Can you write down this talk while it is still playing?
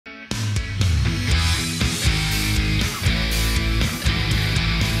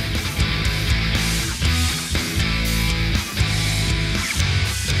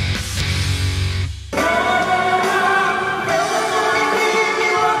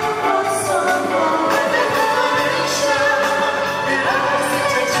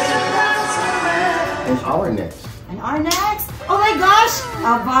our next? And our next, oh my gosh,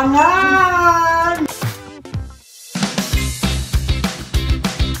 abangan!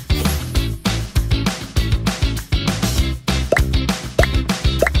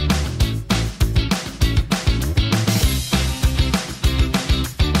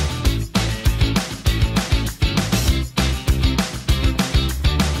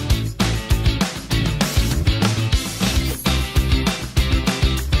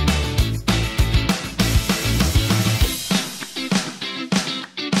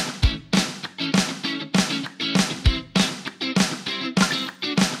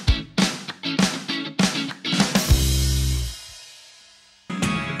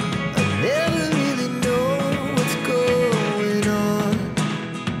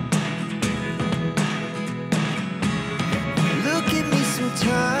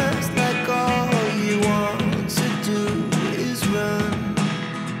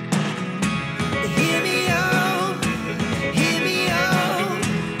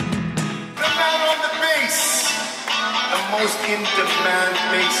 Most in-demand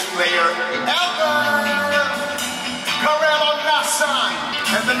bass player ever,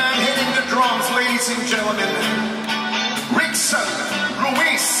 and the man hitting the drums, ladies and gentlemen, Rickson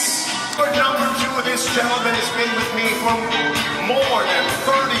Ruiz. For number 2, this gentleman has been with me for more than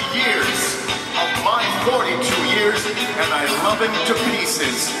 30 years of my 42 years, and I love him to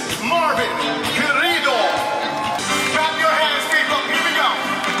pieces. Marvin Querido. Clap your hands, people. Here we go.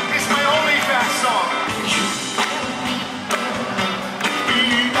 It's my only fast song.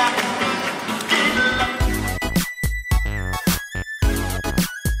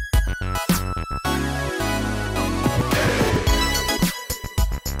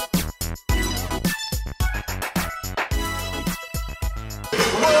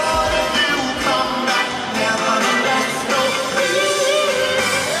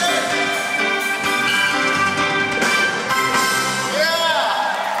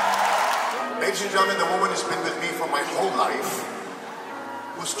 Ladies and gentlemen, the woman has been with me for my whole life,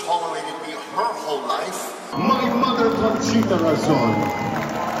 who's tolerated me her whole life. My mother, Conchita Razon.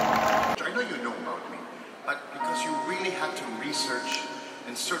 I know you know about me, but because you really had to research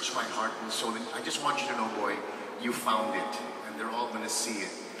and search my heart and soul, and I just want you to know, boy, you found it, and they're all going to see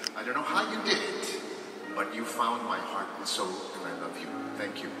it. I don't know how you did it, but you found my heart and soul, and I love you.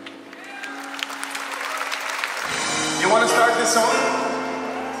 Thank you. You want to start this song?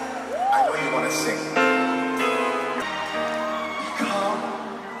 I know you want to sing.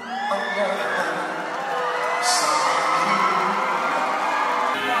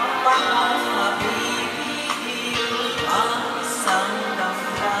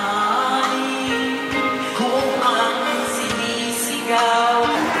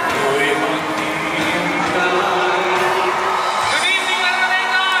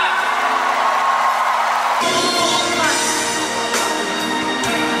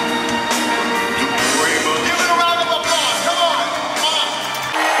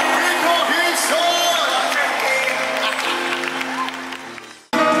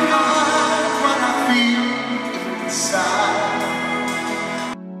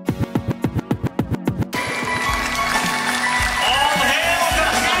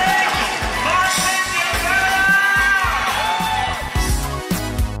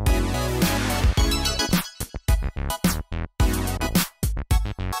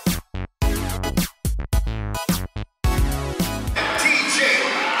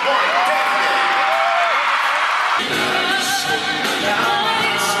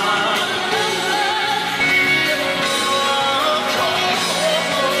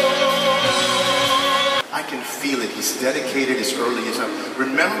 Feel it. He's dedicated as early as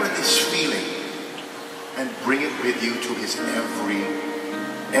remember this feeling and bring it with you to his every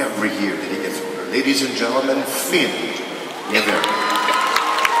year that he gets older. Ladies and gentlemen, Finn Nievera.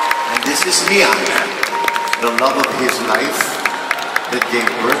 And this is Nievera, the love of his life that gave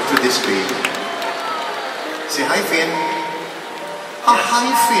birth to this baby. Say hi, Finn. Hi,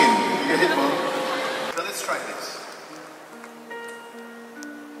 Finn. You get it, Mom? So let's try this.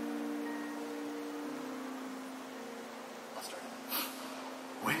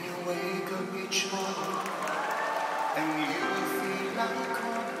 When you wake up each morning and you feel like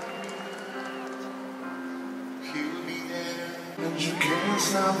crying, he'll be there and you can't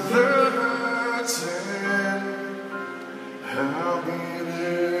stop the hurting. I'll be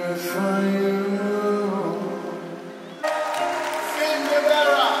there for you. Finn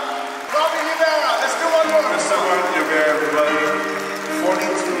Nievera, Robbie Nievera, let's do one more. Mr. Nievera, everybody.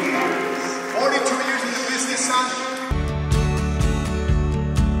 42 years. 42 years in the business, son.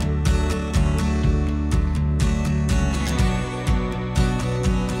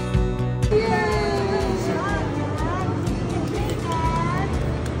 Yes!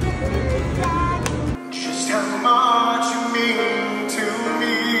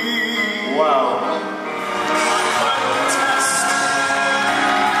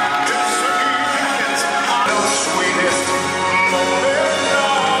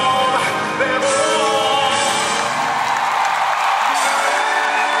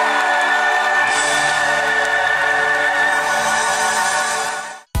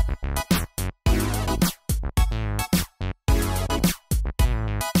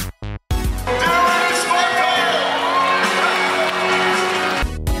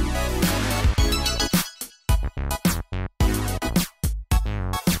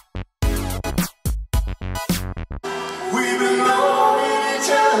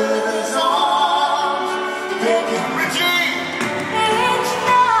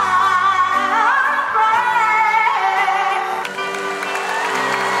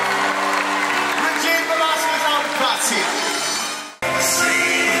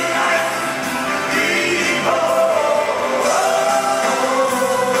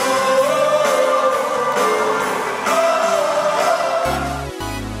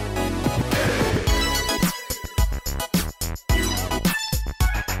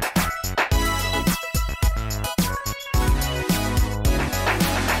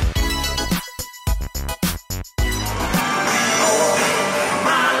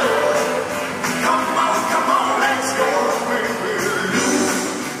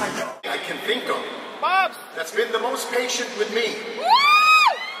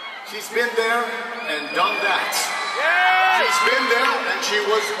 She's been there and done that. Yeah. She's been there and she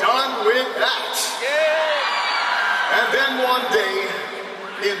was done with that. Yeah. And then one day,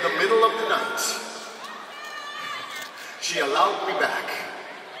 in the middle of the night, she allowed me back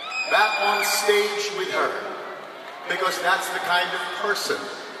on stage with her, because that's the kind of person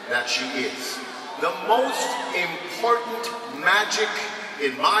that she is. The most important magic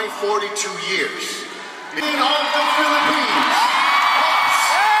in my 42 years. Being of the Philippines,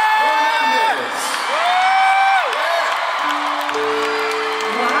 PopsFernandez.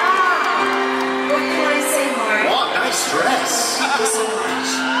 Wow! What can I say, Mark? What nice dress. Thank you so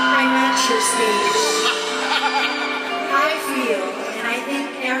much. I match your stage. I feel, and I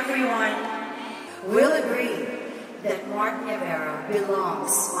think everyone will agree, that Mark Nievera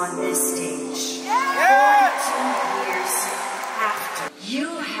belongs on this stage. 42 years after. You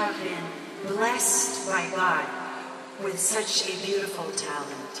have been blessed by God with such a beautiful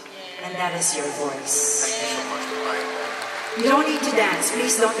talent, and that is your voice. Thank you so much, Mike. You don't need to dance.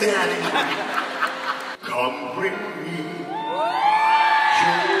 Please don't do that anymore. Come bring me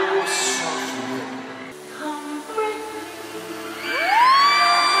your suffering. Come bring me.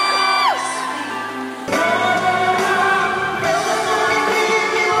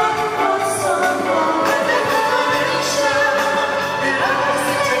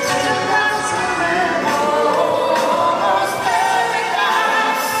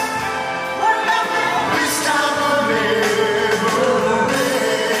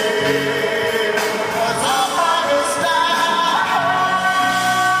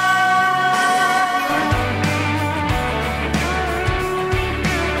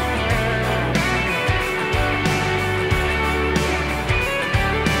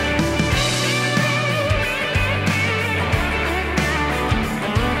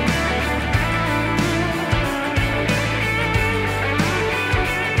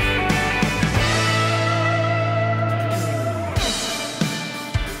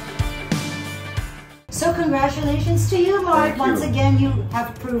 So congratulations to you, Mark. Thank you. Once again, you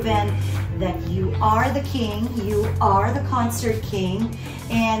have proven that you are the king, you are the concert king,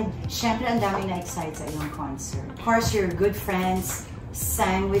 and syempre ang dami na excited sa iyong concert. Of course, your good friends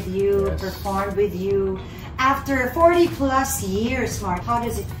sang with you, Yes. performed with you. After 40 plus years, Mark, how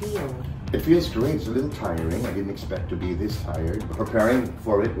does it feel? It feels great. It's a little tiring. I didn't expect to be this tired. Preparing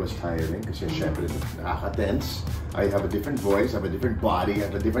for it was tiring kasi syempre nakaka-tense. I have a different voice, I have a different body, I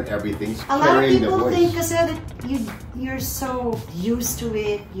have a different everything. A lot of Carrying the people voice. think kasi that you're so used to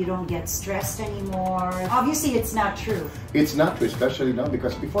it, you don't get stressed anymore. Obviously, it's not true. It's not true, especially now,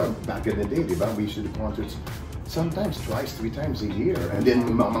 because before, back in the day, di ba, we used to do concerts sometimes twice, 3 times a year. And then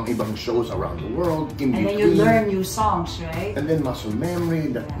mga ibang shows around the world. In And then between. you learn new songs, right? And then muscle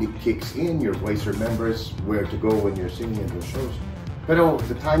memory, that it kicks in, your voice remembers where to go when you're singing in those shows. Pero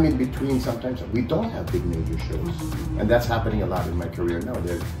the time in between, sometimes we don't have big major shows. And that's happening a lot in my career now.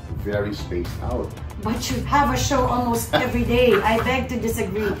 They're very spaced out. But you have a show almost every day. I beg to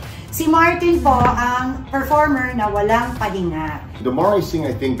disagree. Si Martin po ang performer na walang pahinga. The more I sing,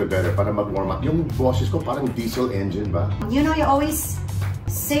 I think, the better, para mag-warm up. Yung boses ko parang diesel engine ba? You know, you always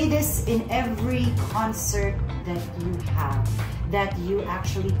say this in every concert that you have, that you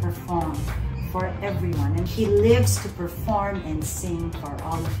actually perform for everyone. And he lives to perform and sing for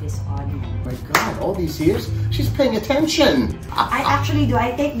all of his audience. My God, all these years, she's paying attention. I actually do.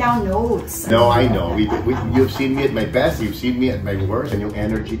 I take down notes. No, I know. You've seen me at my best, you've seen me at my worst, and yung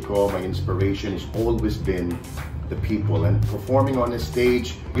energy ko, my inspiration has always been the people. And performing on a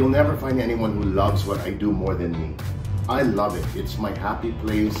stage, you'll never find anyone who loves what I do more than me. I love it. It's my happy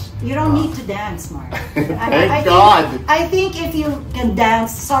place. You don't need to dance, Mark. Thank God! I think if you can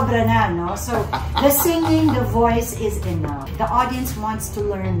dance, sobra na, no? So, the singing, the voice is enough. The audience wants to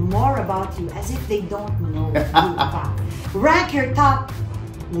learn more about you as if they don't know you pa. Rank your top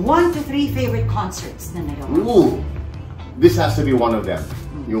 1 to 3 favorite concerts na nagawa. Ooh! This has to be one of them.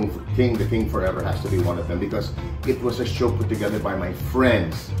 Yung The King Forever has to be one of them, because it was a show put together by my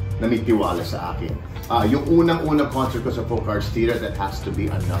friends na may tiwala sa akin. Yung unang-unang concert ko sa Folk Arts Theater, that has to be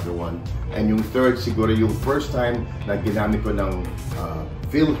another one. And yung third, siguro yung first time na ginamit ko ng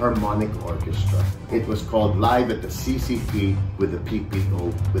Philharmonic Orchestra. It was called Live at the CCP with the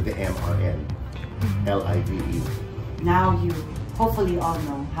PPO, with the MRN, LIVE. Now you hopefully all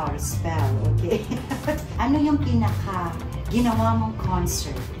know how to spell, okay? Ano yung pinaka ginawa mong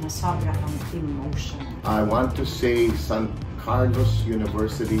concert na sobra kang emotional? I want to say San Carlos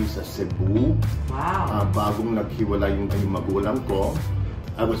University sa Cebu. Wow. Bagong naghiwalay yung magulang ko.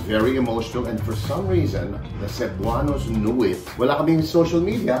 I was very emotional, and for some reason, the Cebuanos knew it. Wala kaming social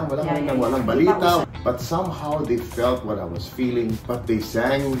media, walang balita. but somehow they felt what I was feeling. But they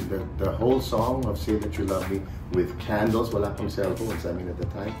sang the whole song of Say That You Love Me with candles. Wala pang cellphones, I mean, at the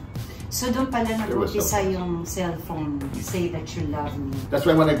time. So doon pala nag-upisa yung cellphone, Say That You Love Me. That's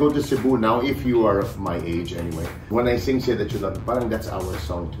why when I go to Cebu now, if you are of my age anyway, when I sing Say That You Love Me, parang that's our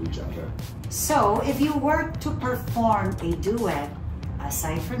song to each other. So, if you were to perform a duet,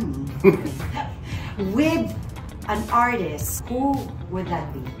 aside from me, with an artist, who would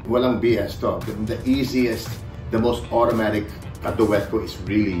that be? Walang BS to. The easiest, the most automatic duet ko is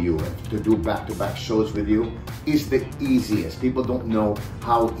really you. To do back-to-back shows with you is the easiest. People don't know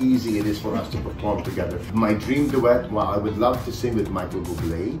how easy it is for us to perform together. My dream duet, well, I would love to sing with Michael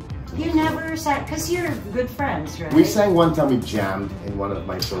Bublé. You never sang, because you're good friends, right? We sang one time, we jammed in one of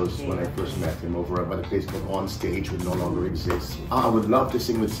my shows when I first met him over at a place called On Stage, which no longer exists. I would love to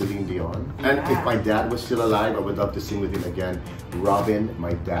sing with Celine Dion. And if my dad was still alive, I would love to sing with him again. Robin,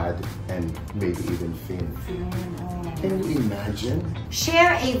 my dad, and maybe even Finn. Can you imagine?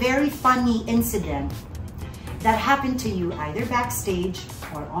 Share a very funny incident that happened to you either backstage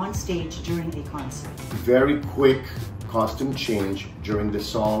or on stage during a concert. Very quick costume change during the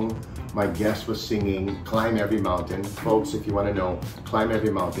song. My guest was singing Climb Every Mountain. Folks, if you want to know, Climb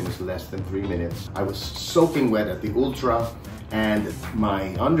Every Mountain is less than 3 minutes. I was soaking wet at the Ultra and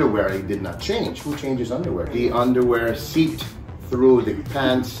my underwear did not change. Who changes underwear? The underwear seeped through the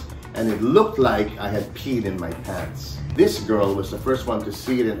pants and it looked like I had peed in my pants. This girl was the first one to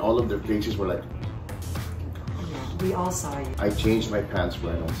see it and all of their faces were like... We all saw you. I changed my pants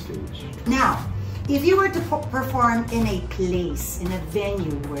right on stage. Now, if you were to perform in a place, in a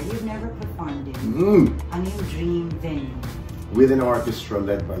venue where you've never performed in, ano yung dream venue? With an orchestra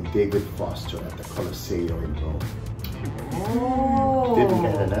led by David Foster at the Colosseo in Rome. Oh! Didn't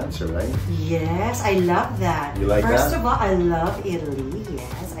get an answer, right? Yes, I love that. You like First that? of all, I love Italy.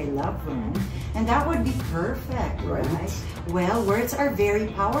 Yes, I love Rome. And that would be perfect, right? Well, words are very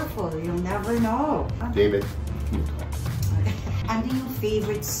powerful. You'll never know. David, ano yung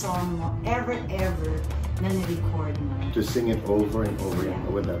favorite song mo ever na na-record mo? to sing it over and over again,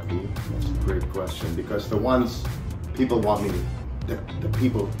 what would that be? That's a great question. Because the ones people want me to, the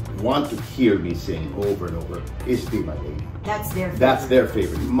people want to hear me sing over and over is Be My Lady. That's their favorite. That's their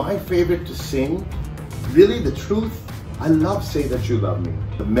favorite. My favorite to sing, really the truth, I love Say That You Love Me.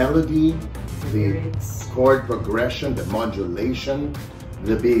 The melody, the chord progression, the modulation,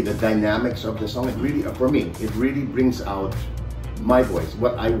 the dynamics of the song, it really, for me, it really brings out my voice,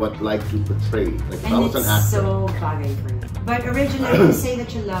 what I would like to portray. Like and it's so bagay for you. But originally, Say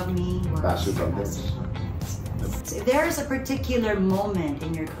That You Love Me was If there is a particular moment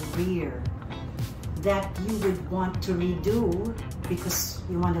in your career that you would want to redo because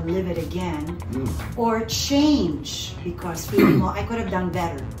you want to live it again, or change because feeling more, I could have done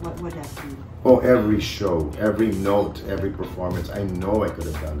better, what would that be? Oh, every show, every note, every performance, I know I could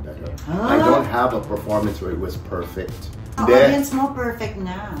have done better. I don't have a performance where it was perfect. Audience mo perfect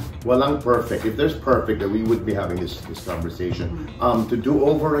na. Walang perfect. If there's perfect, then we would be having this conversation. To do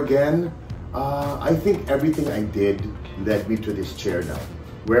over again, I think everything I did led me to this chair now,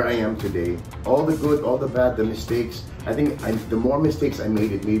 where I am today. All the good, all the bad, the mistakes. I think the more mistakes I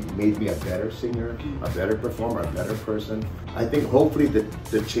made, it made me a better singer, a better performer, a better person. I think hopefully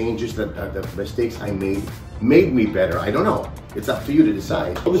the changes, the mistakes I made me better. I don't know. It's up to you to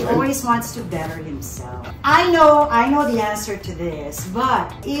decide. He always wants to better himself. I know the answer to this,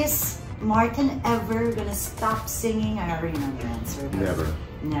 but is Martin ever gonna stop singing? I already know the answer. Never.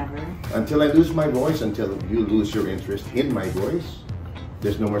 Never? Until I lose my voice, until you lose your interest in my voice.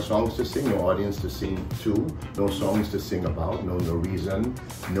 There's no more songs to sing, no audience to sing to, no songs to sing about, no reason,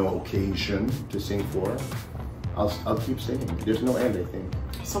 no occasion to sing for. I'll keep singing. There's no end, I think.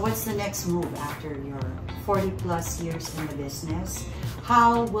 So what's the next move after your 40 plus years in the business?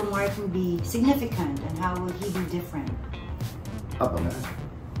 How will Martin be significant and how will he be different? Abangan.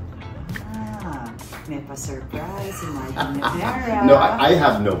 May pa-surprise in Martin Nievera. No, I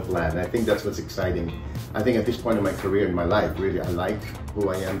have no plan. I think that's what's exciting. I think at this point in my career, in my life, really, I like who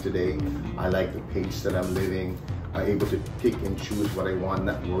I am today. I like the pace that I'm living. I'm able to pick and choose what I want,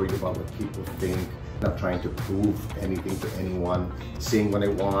 not worried about what people think, not trying to prove anything to anyone, sing when I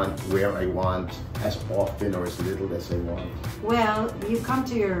want, where I want, as often or as little as I want. Well, you've come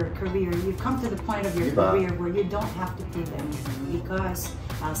to your career, you've come to the point of your career where you don't have to prove anything because,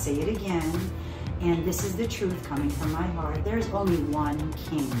 I'll say it again, and this is the truth coming from my heart, there's only one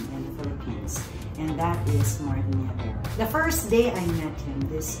king in the Philippines, and that is Martin Nievera. The first day I met him,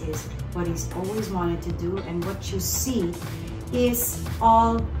 this is what he's always wanted to do, and what you see is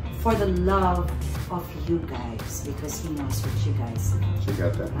all for the love of you guys, because he knows what you guys need. She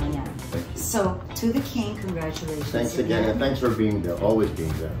got that. Ayan. Thank you. So, to the king, congratulations. Thanks again, and thanks for being there, always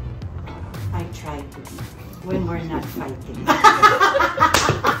being there. I try to be when we're not fighting.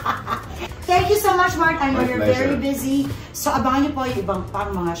 Thank you so much, Mark. I know you're very busy. So, abangan niyo po yung ibang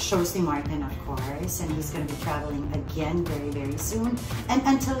pang mga shows ni Martin, of course. And he's going to be traveling again very, very soon. And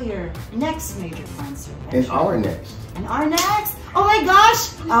until your next major concert. In our next. In our next? Oh my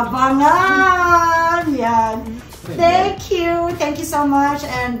gosh! Abangan! Yan. Thank you. Thank you so much.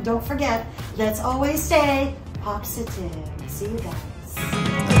 And don't forget, let's always stay positive. See you guys.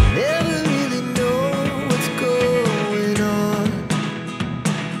 Never really know.